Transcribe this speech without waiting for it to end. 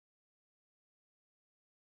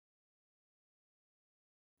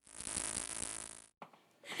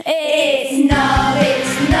It's Nub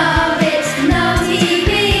TV.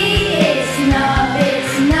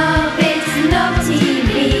 It's Nub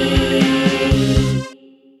TV.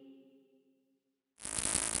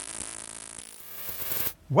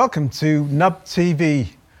 Welcome to Nub TV,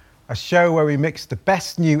 a show where we mix the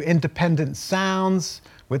best new independent sounds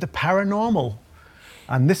with the paranormal.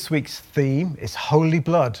 And this week's theme is Holy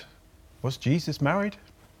Blood. Was Jesus married?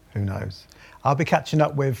 Who knows? I'll be catching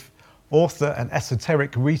up with author and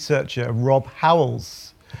esoteric researcher Rob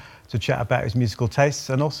Howells to chat about his musical tastes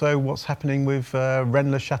and also what's happening with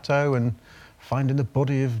Rennes Le Chateau and finding the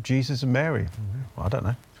body of Jesus and Mary. Well, I don't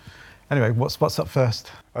know. Anyway, what's up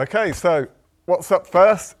first? Okay, so what's up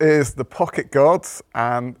first is the Pocket Gods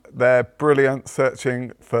and their brilliant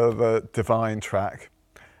Searching for the Divine track.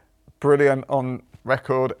 Brilliant on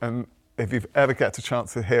record, and if you've ever get a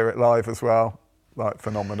chance to hear it live as well, like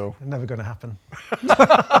phenomenal. Never going to happen.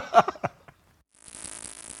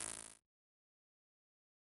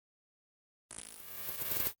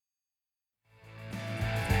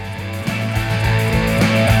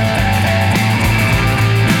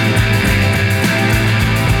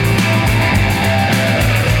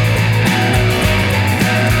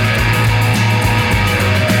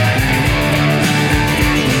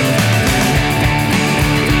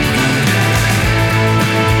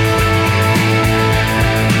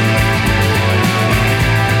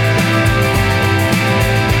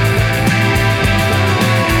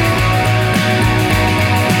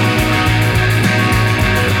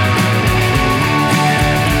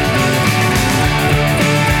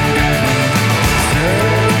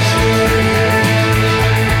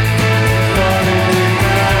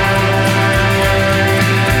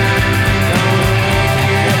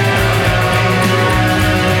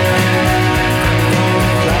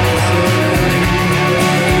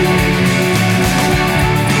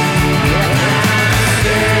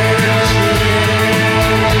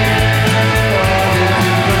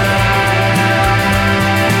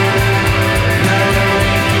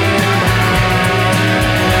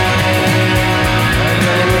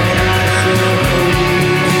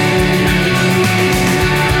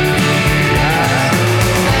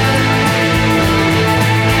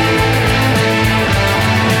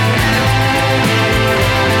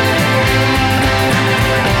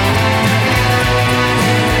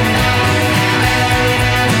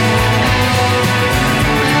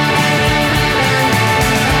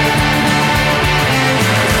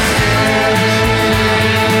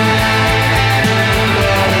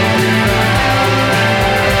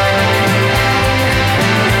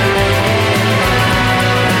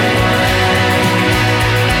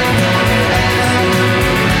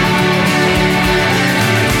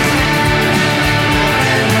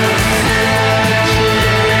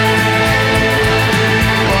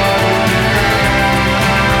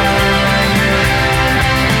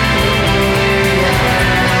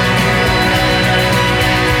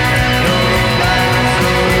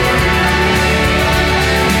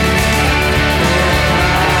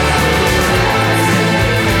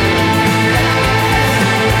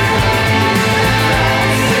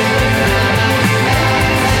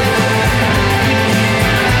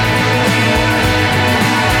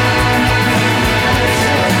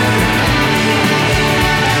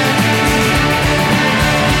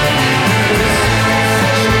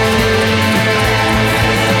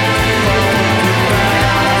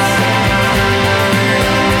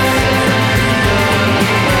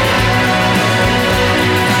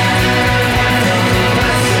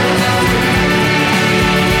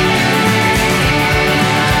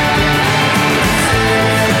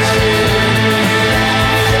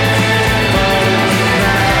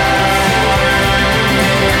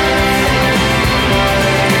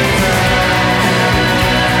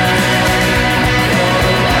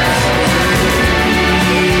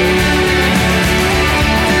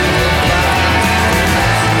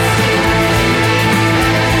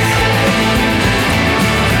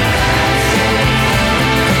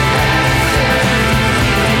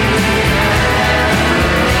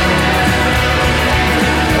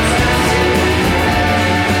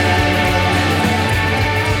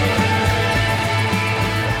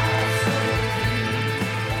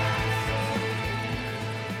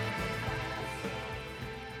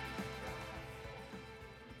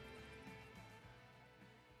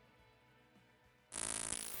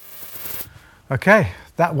 Okay,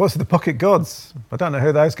 that was the Pocket Gods. I don't know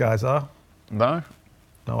who those guys are. No?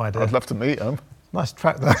 No idea. I'd love to meet them. Nice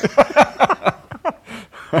track though.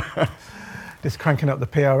 Just cranking up the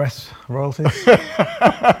PRS royalties.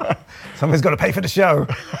 Someone's got to pay for the show.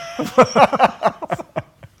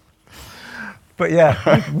 But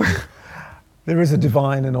yeah, There is a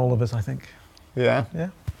divine in all of us, I think. Yeah. Yeah.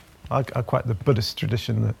 I quite the Buddhist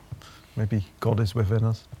tradition that maybe God is within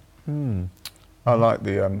us. I like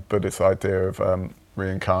the Buddhist idea of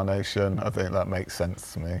reincarnation. I think that makes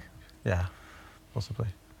sense to me. Yeah, possibly.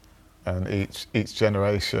 And each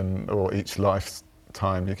generation or each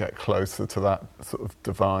lifetime you get closer to that sort of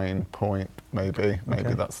divine point, maybe. Maybe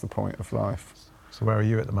Okay. that's the point of life. So where are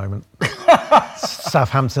you at the moment?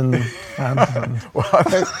 Southampton fans? Well,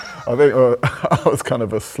 I think I was kind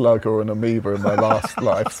of a slug or an amoeba in my last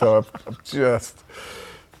life, so I've just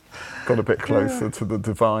got a bit closer to the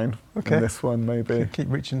divine Okay. in this one, maybe.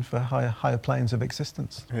 Keep reaching for higher planes of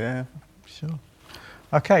existence. Yeah. Sure.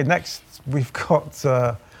 Okay, next we've got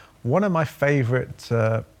one of my favourite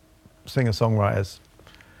singer-songwriters,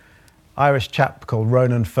 Irish chap called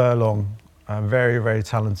Ronan Furlong, a very, very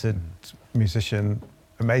talented musician,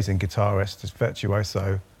 amazing guitarist, just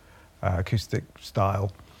virtuoso, acoustic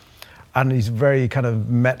style. And he's very kind of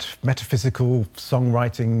metaphysical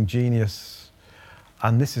songwriting genius.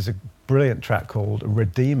 And this is a brilliant track called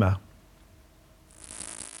Redeemer.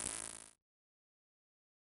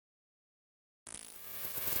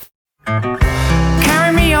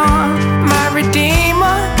 Carry me on, my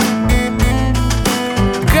Redeemer.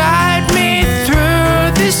 Guide me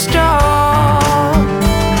through the storm.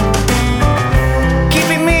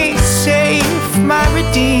 Keeping me safe, my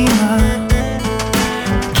Redeemer.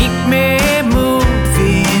 Keep me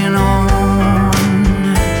moving on.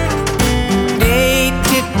 Day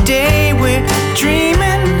to day we're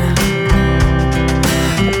dreaming.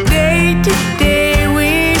 Day to day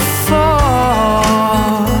we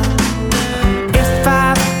fall. If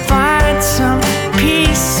I find some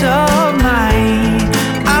peace of mind,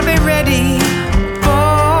 I'll be ready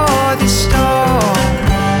for the storm.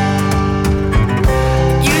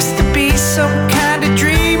 Used to be some kind of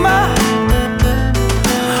dreamer.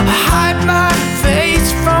 I hide my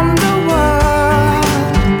face from the world.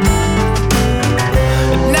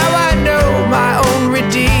 Now I know my own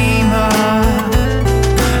Redeemer,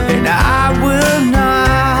 and I will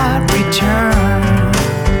not return.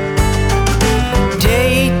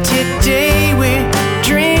 Day to day we're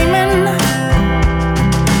dreaming.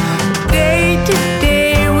 Day to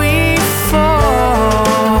day we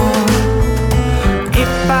fall.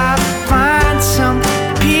 If I find some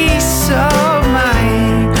peace of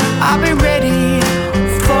mind, I'll be ready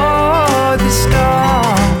for the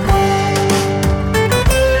storm.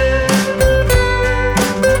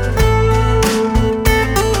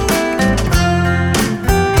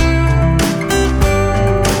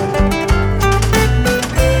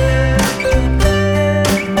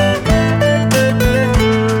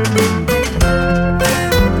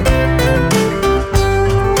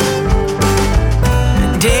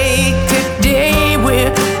 Day to day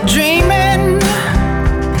we're dreaming.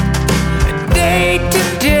 Day to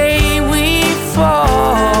day we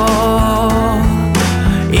fall.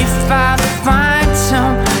 If I find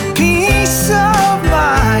some peace of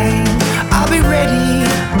mind, I'll be ready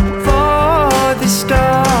for the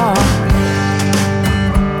storm.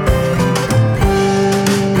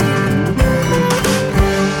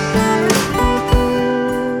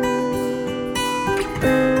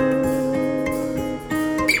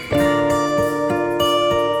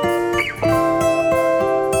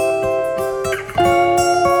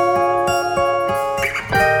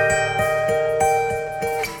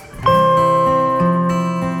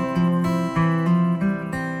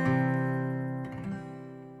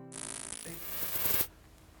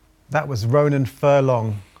 That was Ronan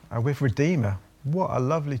Furlong with Redeemer. What a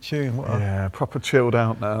lovely tune. What a Yeah, proper chilled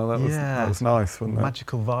out now. That was nice, wasn't it?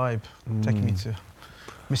 magical vibe, taking me to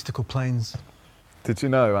mystical planes. Did you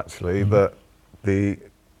know actually that the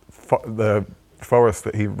forest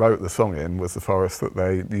that he wrote the song in was the forest that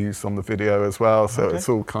they used on the video as well? So Okay. it's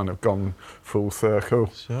all kind of gone full circle.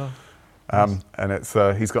 Sure. And it's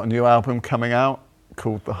he's got a new album coming out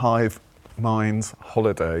called The Hive Mind's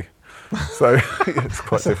Holiday. So it's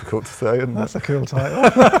quite difficult to say, isn't That's it? a cool title.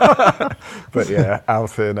 But yeah,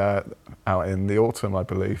 out in the autumn, I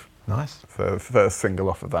believe. Nice. So first single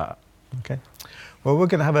off of that. Okay. Well, we're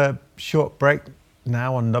going to have a short break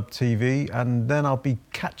now on Nub TV, and then I'll be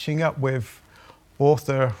catching up with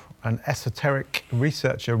author and esoteric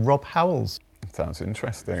researcher Rob Howells. Sounds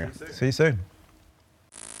interesting. See you soon.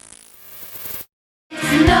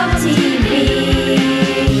 Nub TV.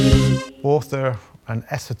 Author and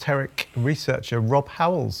esoteric researcher Rob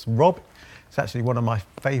Howells. Rob is actually one of my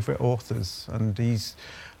favourite authors, and he's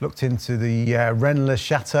looked into the Rennes Le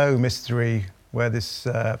Chateau mystery, where this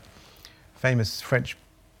famous French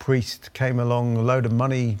priest came along, a load of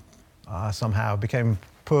money somehow, became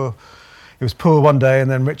poor It was poor one day, and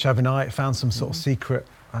then rich overnight. Found some sort of secret,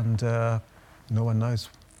 and no one knows.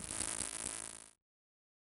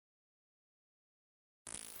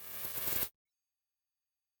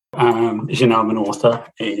 As you know, I'm an author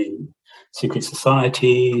in secret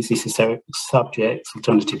societies, esoteric subjects,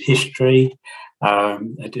 alternative history. I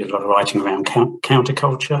did a lot of writing around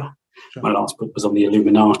counterculture. Sure. My last book was on the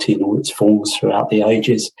Illuminati in all its forms throughout the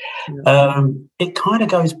ages. Yeah. It kind of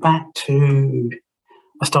goes back to,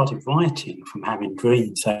 I started writing from having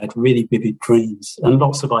dreams. I had really vivid dreams and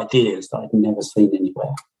lots of ideas that I'd never seen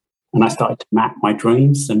anywhere. And I started to map my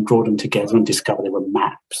dreams and draw them together and discover there were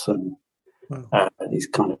maps and these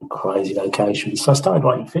kind of crazy locations. So I started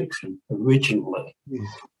writing fiction originally. Yes.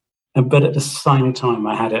 But at the same time,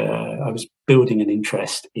 I was building an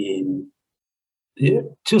interest in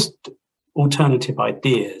just alternative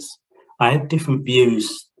ideas. I had different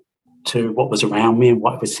views to what was around me and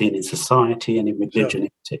what I was seeing in society and in religion in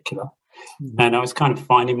particular. Mm-hmm. And I was kind of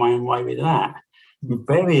finding my own way with that. Mm-hmm.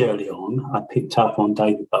 Very early on, I picked up on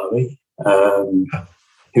David Bowie,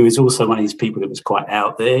 who was also one of these people that was quite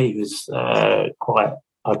out there. He was quite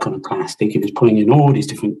iconoclastic. He was pulling in all these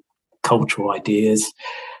different cultural ideas.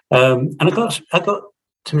 And I got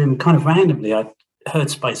to him kind of randomly. I heard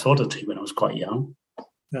Space Oddity when I was quite young.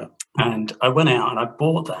 Yeah. And I went out and I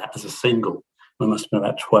bought that as a single. I must have been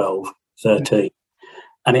about 12, 13.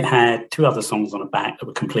 And it had two other songs on the back that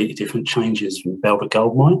were completely different changes from Velvet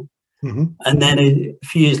Goldmine. Mm-hmm. And then a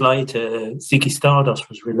few years later, Ziggy Stardust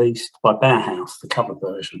was released by Bauhaus, the cover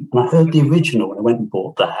version. And I heard the original and I went and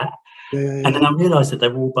bought that. Yeah. And then I realised that they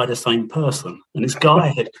were all by the same person. And this guy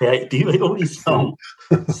had created all these songs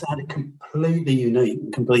that sounded completely unique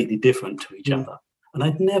and completely different to each other. And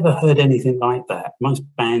I'd never heard anything like that. Most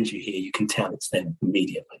bands you hear, you can tell it's them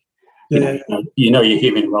immediately. You know you're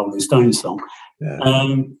hearing a Rolling Stones song. Yeah.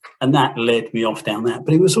 And that led me off down that.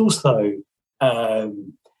 But it was also...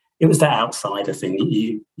 it was that outsider thing.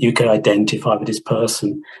 You could identify with this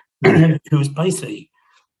person who was basically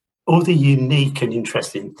all the unique and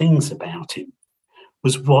interesting things about him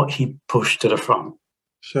was what he pushed to the front.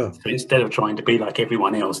 Sure. So instead of trying to be like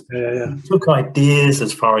everyone else, he took ideas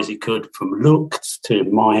as far as he could, from looks to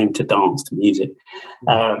mime to dance to music,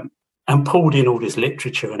 and pulled in all this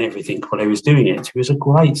literature and everything while he was doing it. He was a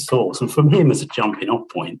great source. And from him as a jumping off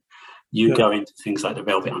point, you go into things like the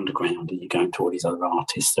Velvet Underground and you go into all these other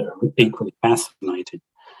artists that are equally fascinating.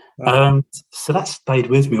 Wow. So that stayed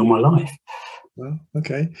with me all my life. Well,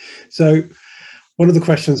 okay. So one of the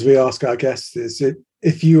questions we ask our guests is,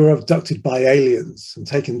 if you were abducted by aliens and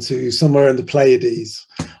taken to somewhere in the Pleiades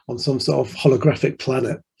on some sort of holographic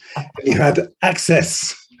planet, and you had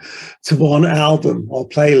access to one album or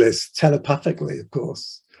playlist telepathically, of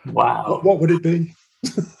course. Wow. What would it be?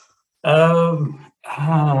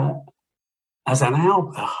 As an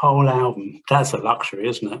album, a whole album, that's a luxury,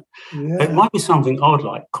 isn't it? Yeah. It might be something odd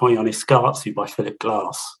like Koyone Scarzi by Philip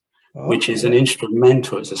Glass, which is an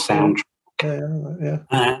instrumental, it's a soundtrack.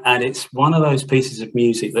 And it's one of those pieces of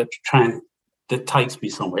music that takes me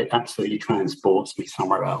somewhere, it absolutely transports me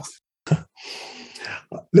somewhere else.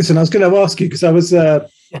 Listen, I was going to ask you, because I was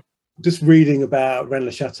just reading about Rennes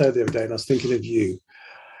Le Chateau the other day, and I was thinking of you.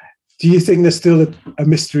 Do you think there's still a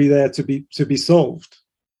mystery there to be solved?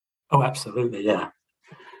 Oh, absolutely, yeah.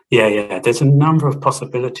 There's a number of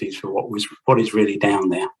possibilities for what is really down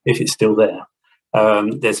there, if it's still there.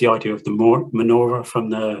 There's the idea of the menorah from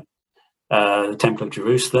the Temple of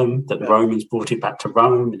Jerusalem, that the Romans brought it back to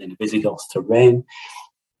Rome, and then the Visigoths to Rennes.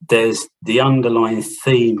 There's the underlying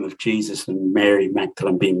theme of Jesus and Mary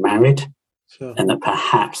Magdalene being married, and that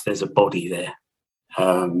perhaps there's a body there.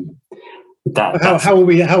 How are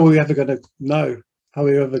we ever going to know? How are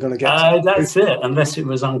we ever going to get that's it, unless it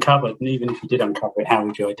was uncovered. And even if you did uncover it, how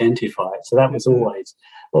would you identify it? So that was always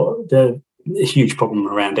the huge problem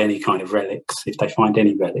around any kind of relics. If they find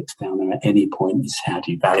any relics down there at any point, is how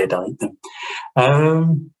do you validate them?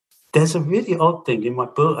 There's a really odd thing in my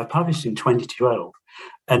book I published in 2012.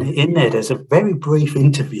 And in there, there's a very brief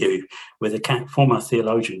interview with a former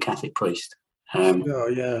theologian, Catholic priest.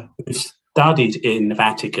 Who studied in the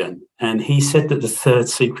Vatican, and he said that the third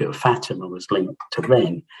Secret of Fatima was linked to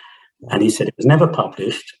Rennes, and he said it was never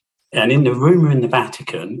published. And in the rumour in the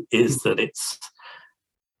Vatican is that it's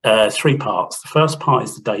 3 parts. The first part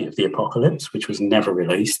is the date of the apocalypse, which was never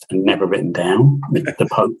released and never written down. The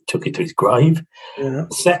Pope took it to his grave. The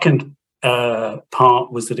second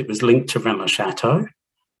part was that it was linked to Rennes Le Chateau,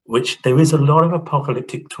 which there is a lot of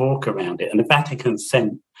apocalyptic talk around it, and the Vatican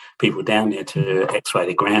sent people down there to x-ray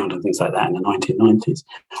the ground and things like that in the 1990s.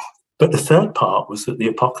 But the third part was that the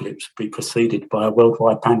apocalypse would be preceded by a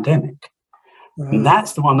worldwide pandemic. And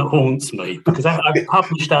that's the one that haunts me, because I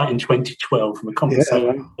published that in 2012 from a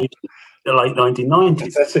conversation in the late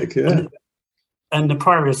 1990s. Pathetic, yeah. And the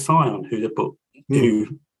Prior of Sion,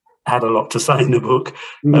 who had a lot to say in the book,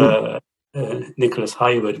 Nicholas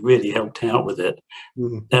Hayward, really helped out with it.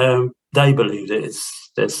 They believe that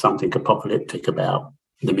there's something apocalyptic about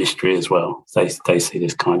the mystery as well. They see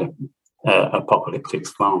this kind of apocalyptic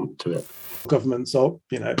slant to it. Governments,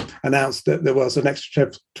 announced that there was an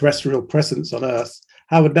extraterrestrial presence on Earth.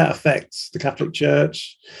 How would that affect the Catholic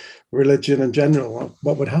Church, religion in general?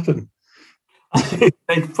 What would happen?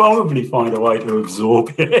 They'd probably find a way to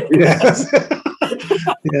absorb it. Yes.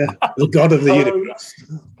 The God of the universe.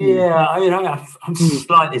 Yeah, I'm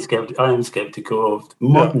slightly skeptical. I am skeptical of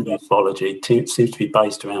modern mythology. Seems to be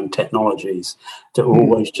based around technologies that are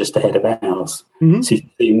always just ahead of ours. So you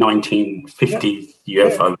see 1950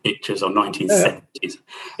 UFO pictures or 1970s.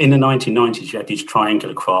 In the 1990s, you had these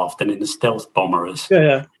triangular craft, and in the stealth bombers.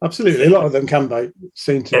 Yeah, absolutely. A lot of them can be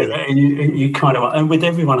seen to. You kind of, and with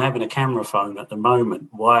everyone having a camera phone at the moment,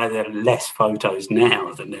 why are there less photos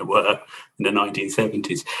now than there were in the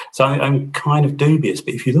 1970s? So I'm kind of dubious.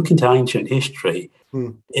 But if you look into ancient history,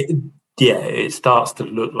 it starts to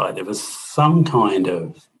look like there was some kind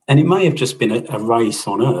of, and it may have just been a race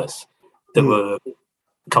on Earth that were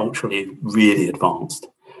culturally really advanced.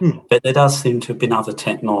 But there does seem to have been other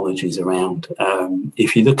technologies around.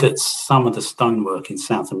 If you look at some of the stonework in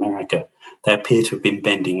South America, they appear to have been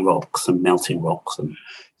bending rocks and melting rocks.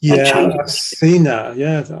 I've seen that.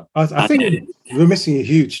 Yeah, I think we're missing a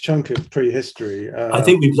huge chunk of prehistory. I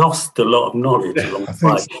think we've lost a lot of knowledge along the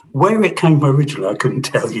way. Where it came from originally, I couldn't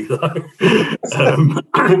tell you, though.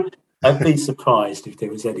 I'd be surprised if there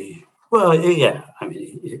was any... Well, yeah,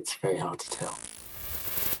 it's very hard to tell.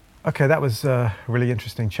 Okay, that was a really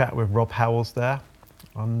interesting chat with Rob Howells there.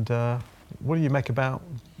 And what do you make about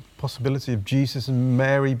possibility of Jesus and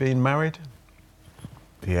Mary being married?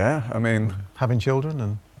 Yeah, having children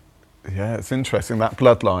and... Yeah, it's interesting, that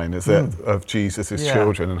bloodline, is it, of Jesus'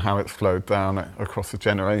 children and how it's flowed down across the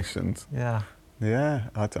generations. Yeah. Yeah,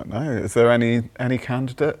 I don't know. Is there any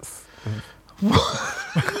candidates?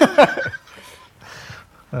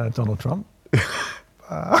 Donald Trump.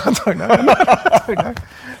 I don't know.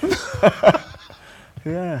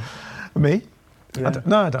 Yeah. Me? Yeah. I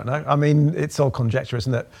don't know. It's all conjecture,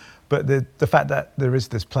 isn't it? But the fact that there is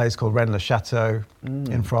this place called Rennes Le Chateau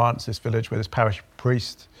in France, this village where this parish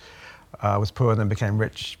priest was poor and then became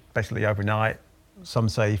rich basically overnight. Some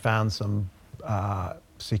say he found some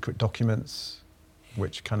secret documents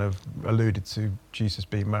which kind of alluded to Jesus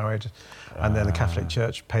being married, and then the Catholic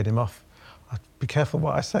Church paid him off. Be careful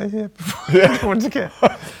what I say here before I want to get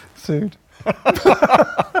sued.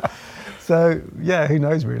 So, yeah, who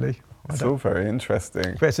knows really? It's all very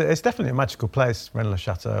interesting. But it's definitely a magical place, Rennes Le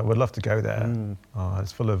Chateau. I would love to go there.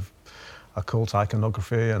 It's full of occult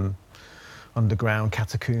iconography and underground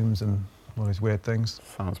catacombs and all these weird things.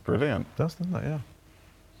 Sounds brilliant. Does, doesn't it? Yeah.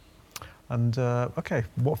 And, okay,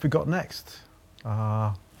 what have we got next?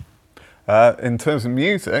 In terms of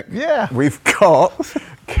music, yeah, we've got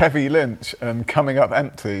Kevee Lynch and Coming Up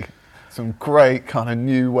Empty. Some great kind of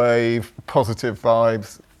new wave, positive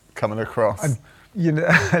vibes coming across. And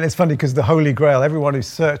it's funny because the Holy Grail, everyone who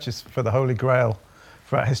searches for the Holy Grail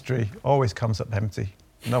throughout history always comes up empty.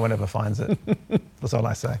 No one ever finds it. That's all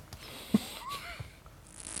I say.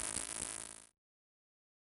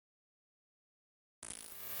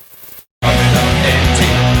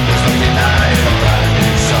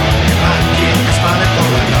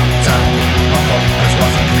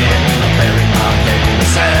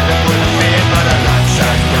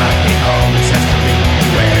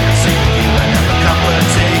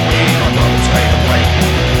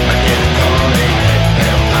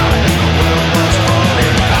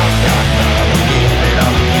 Give it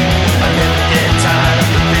up.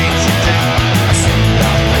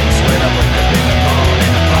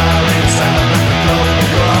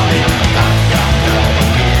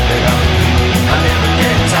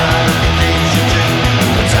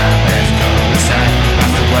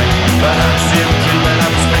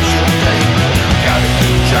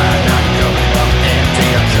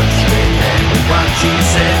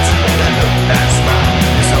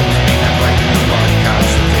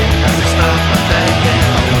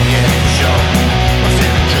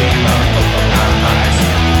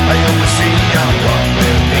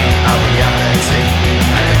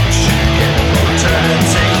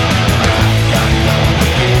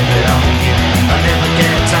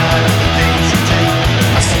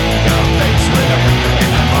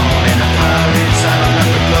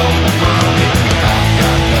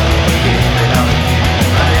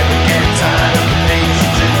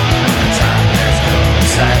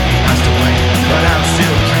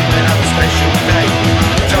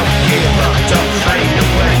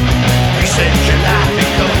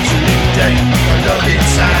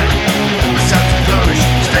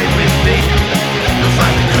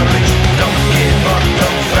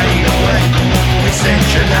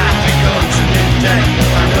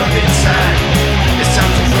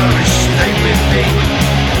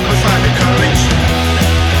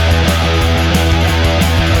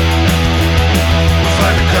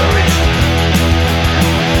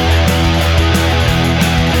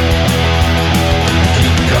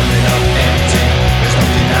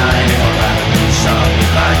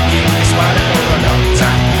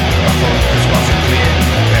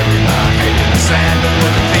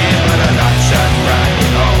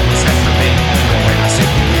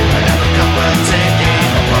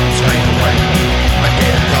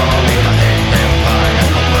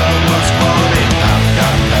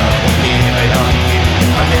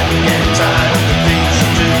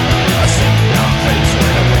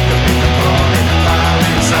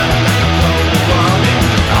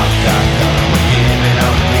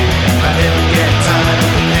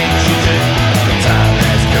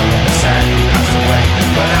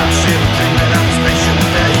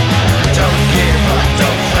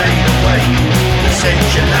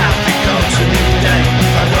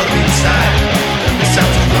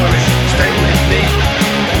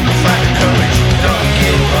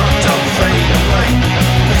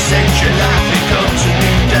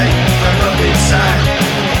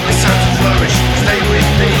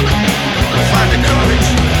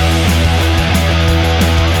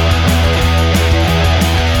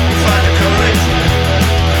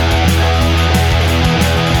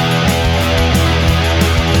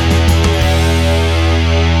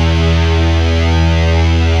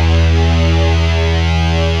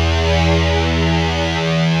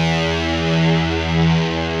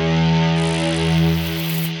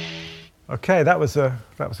 Okay, that was a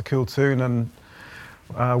cool tune, and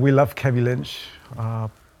we love Kevee Lynch.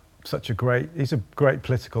 He's a great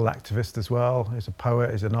political activist as well. He's a poet,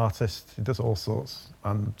 he's an artist, he does all sorts,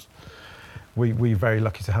 and we're very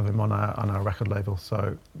lucky to have him on our record label.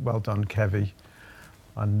 So well done, Kevee.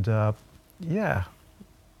 And yeah,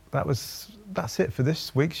 that's it for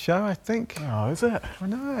this week's show, I think. Oh, is it? I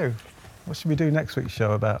know. What should we do next week's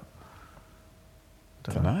show about?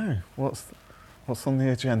 Don't know. What's on the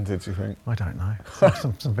agenda, do you think? I don't know.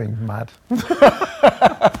 Something mad.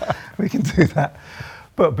 We can do that.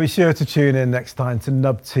 But be sure to tune in next time to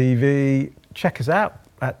Nub TV. Check us out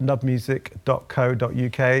at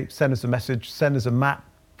nubmusic.co.uk. Send us a message, send us a map,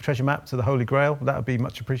 treasure map to the Holy Grail. That would be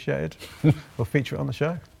much appreciated. We'll feature it on the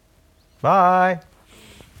show. Bye.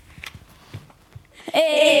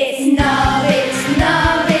 It's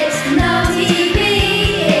Nub,